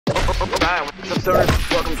Alright, what's up,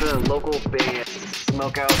 stoners? Welcome to the local band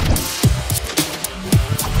Smokeout.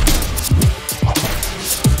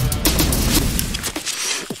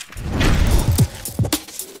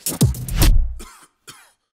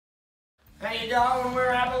 How you going? We're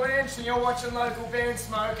Avalanche and you're watching local band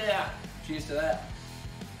Smokeout. Cheers to that.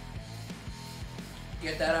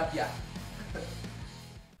 Get that up, yeah.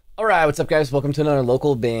 Alright, what's up guys? Welcome to another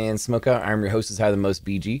local band Smokeout. I'm your host, is High the Most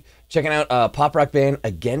BG. Checking out a pop rock band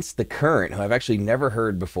Against the Current, who I've actually never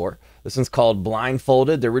heard before. This one's called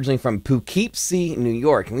Blindfolded. They're originally from Poughkeepsie, New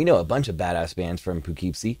York, and we know a bunch of badass bands from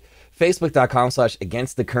Poughkeepsie.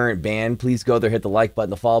 Facebook.com/AgainstTheCurrentBand. Please go there, hit the like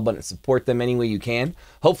button, the follow button, support them any way you can.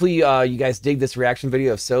 Hopefully you guys dig this reaction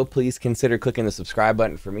video. If so, please consider clicking the subscribe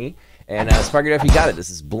button for me. And spark it up if you got it.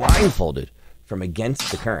 This is Blindfolded from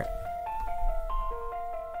Against the Current.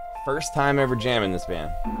 First time ever jamming this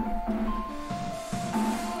band.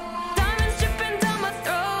 Diamonds dripping down my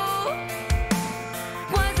throat.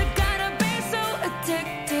 Why's it gotta be so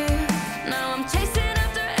addictive? Now I'm chasing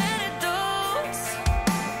after antidotes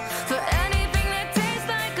for anything that tastes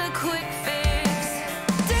like a quick fix.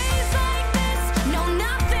 Days like this, no,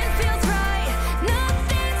 nothing feels right.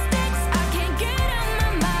 Nothing sticks, I can't get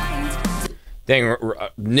out my mind. Dang,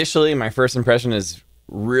 initially my first impression is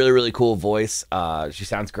really cool voice. She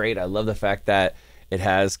sounds great. I love the fact that it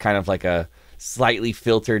has kind of like a slightly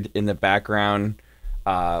filtered in the background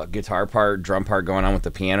guitar part, drum part going on with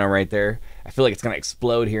the piano right there. I feel like it's gonna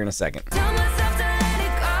explode here in a second. Tell myself to let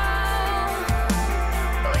it go.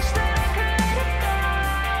 Wish that I could let it go.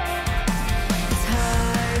 It's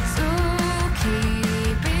hard to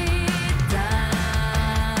keep it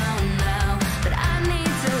down now, but I need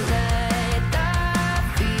to let the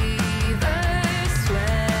fever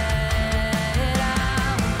sweat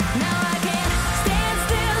out. Now I can't stand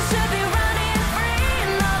still, should be running free,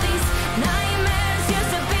 and all these nightmares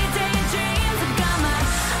used to be daydreams. I've got my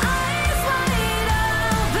eyes wide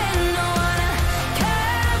open, don't wanna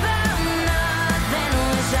care about nothing.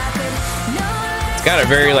 Wish I could know It's got a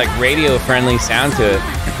very like radio friendly sound to it.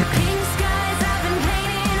 pink skies have been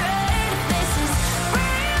painted red. This is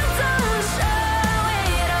real, don't show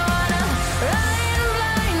it. I wanna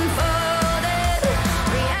run blindfolded.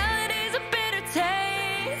 Reality's a bitter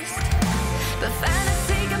taste, but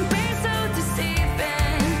fantasy can be so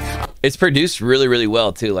deceiving. It's produced really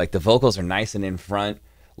well too. Like the vocals are nice and in front,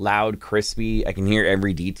 loud, crispy. I can hear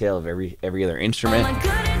every detail of every other instrument. My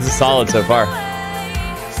good This is solid so far.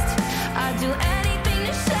 I'd do anything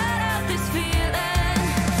to shut out this feeling.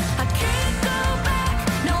 I can't go back,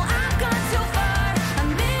 no, I've gone too far. I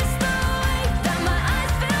miss the way that my eyes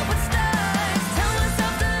fill with stars. Tell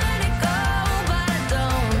myself to let it go, but I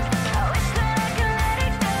don't. I wish that I could let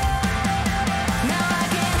it go. Now I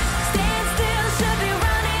can't stand still, should be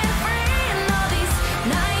running free, and all these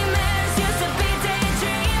nightmares used to be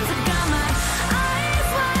daydreams. I've got my eyes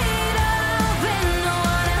wide open, don't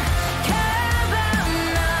wanna care about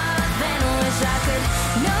nothing. Wish I could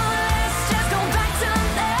know less, just go back to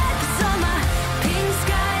that. 'Cause all my pink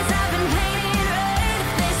skies have been painted red.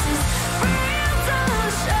 This is real,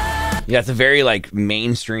 don't show. Yeah, it's a very like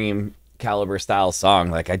mainstream caliber style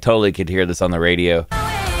song. Like I totally could hear this on the radio.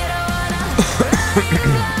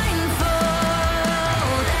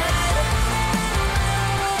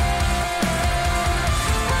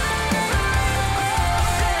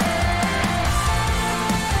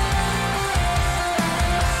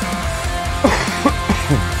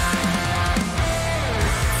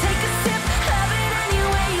 Take a sip, have it any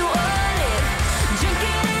way you want it. Drink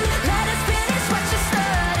it in, let us finish what you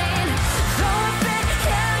started. Throw it back,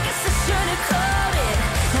 yeah, I guess I should've called it.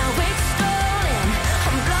 Now it's stolen,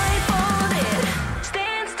 I'm blindfolded.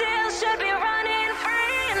 Stand still, should be running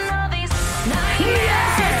free, and all these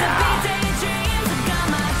nightmares used to be daydreams. I've got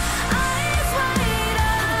my eyes wide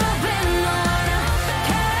open, don't wanna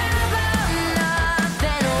care about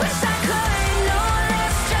nothing. Wish I could know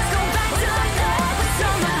less, just go back to that. But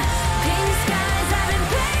all my pink skies have been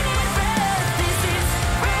painted red. This is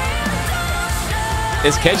real, don't show.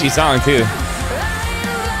 It's a catchy song too.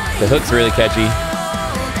 The hook's really catchy.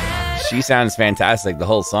 She sounds fantastic the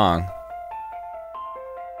whole song.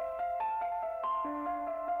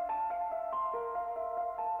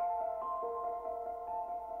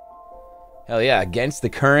 Hell yeah, Against the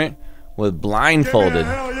Current with Blindfolded.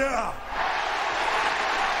 Hell yeah!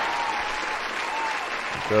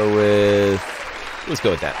 Let's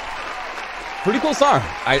go with that. Pretty cool song.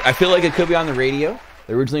 I feel like it could be on the radio.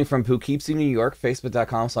 They're originally from Poughkeepsie, New York.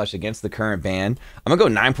 Facebook.com/AgainstTheCurrentBand. I'm gonna go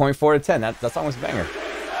 9.4 to 10. That song was a banger.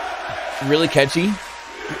 Really catchy.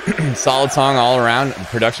 Solid song all around. The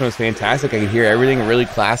production was fantastic. I could hear everything. A really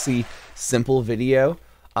classy, simple video.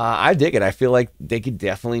 I dig it. I feel like they could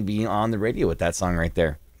definitely be on the radio with that song right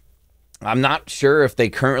there. I'm not sure if they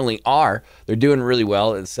currently are. They're doing really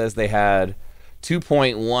well. It says they had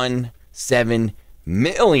 2.17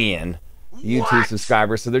 million YouTube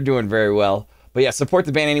subscribers, so they're doing very well. But yeah, support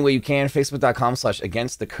the band any way you can.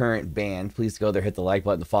 Facebook.com/againstthecurrentband. Please go there, hit the like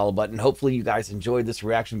button, the follow button. Hopefully you guys enjoyed this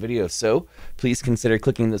reaction video. So please consider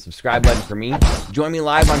clicking the subscribe button for me. Join me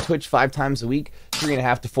live on Twitch 5 times a week,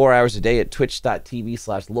 3.5 to 4 hours a day at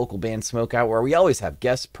twitch.tv/localbandsmokeout, where we always have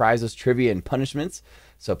guests, prizes, trivia, and punishments.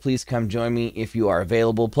 So please come join me if you are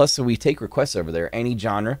available. Plus, we take requests over there, any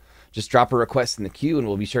genre. Just drop a request in the queue and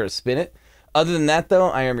we'll be sure to spin it. Other than that, though,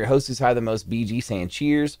 I am your host who's high the most, BG, saying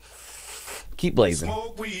cheers. Keep blazing.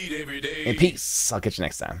 And peace. I'll catch you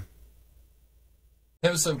next time. Hey,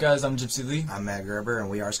 what's up, guys? I'm Gypsy Lee. I'm Matt Gerber, and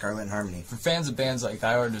we are Scarlet and Harmony. For fans of bands like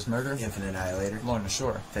Thy Art Is Murder, Infinite Annihilator, Lorna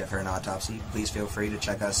Shore, Fit for an Autopsy, please feel free to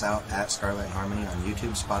check us out at Scarlet and Harmony on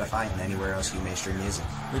YouTube, Spotify, and anywhere else you may stream music.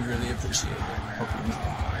 we'd really appreciate it. Hope you enjoy.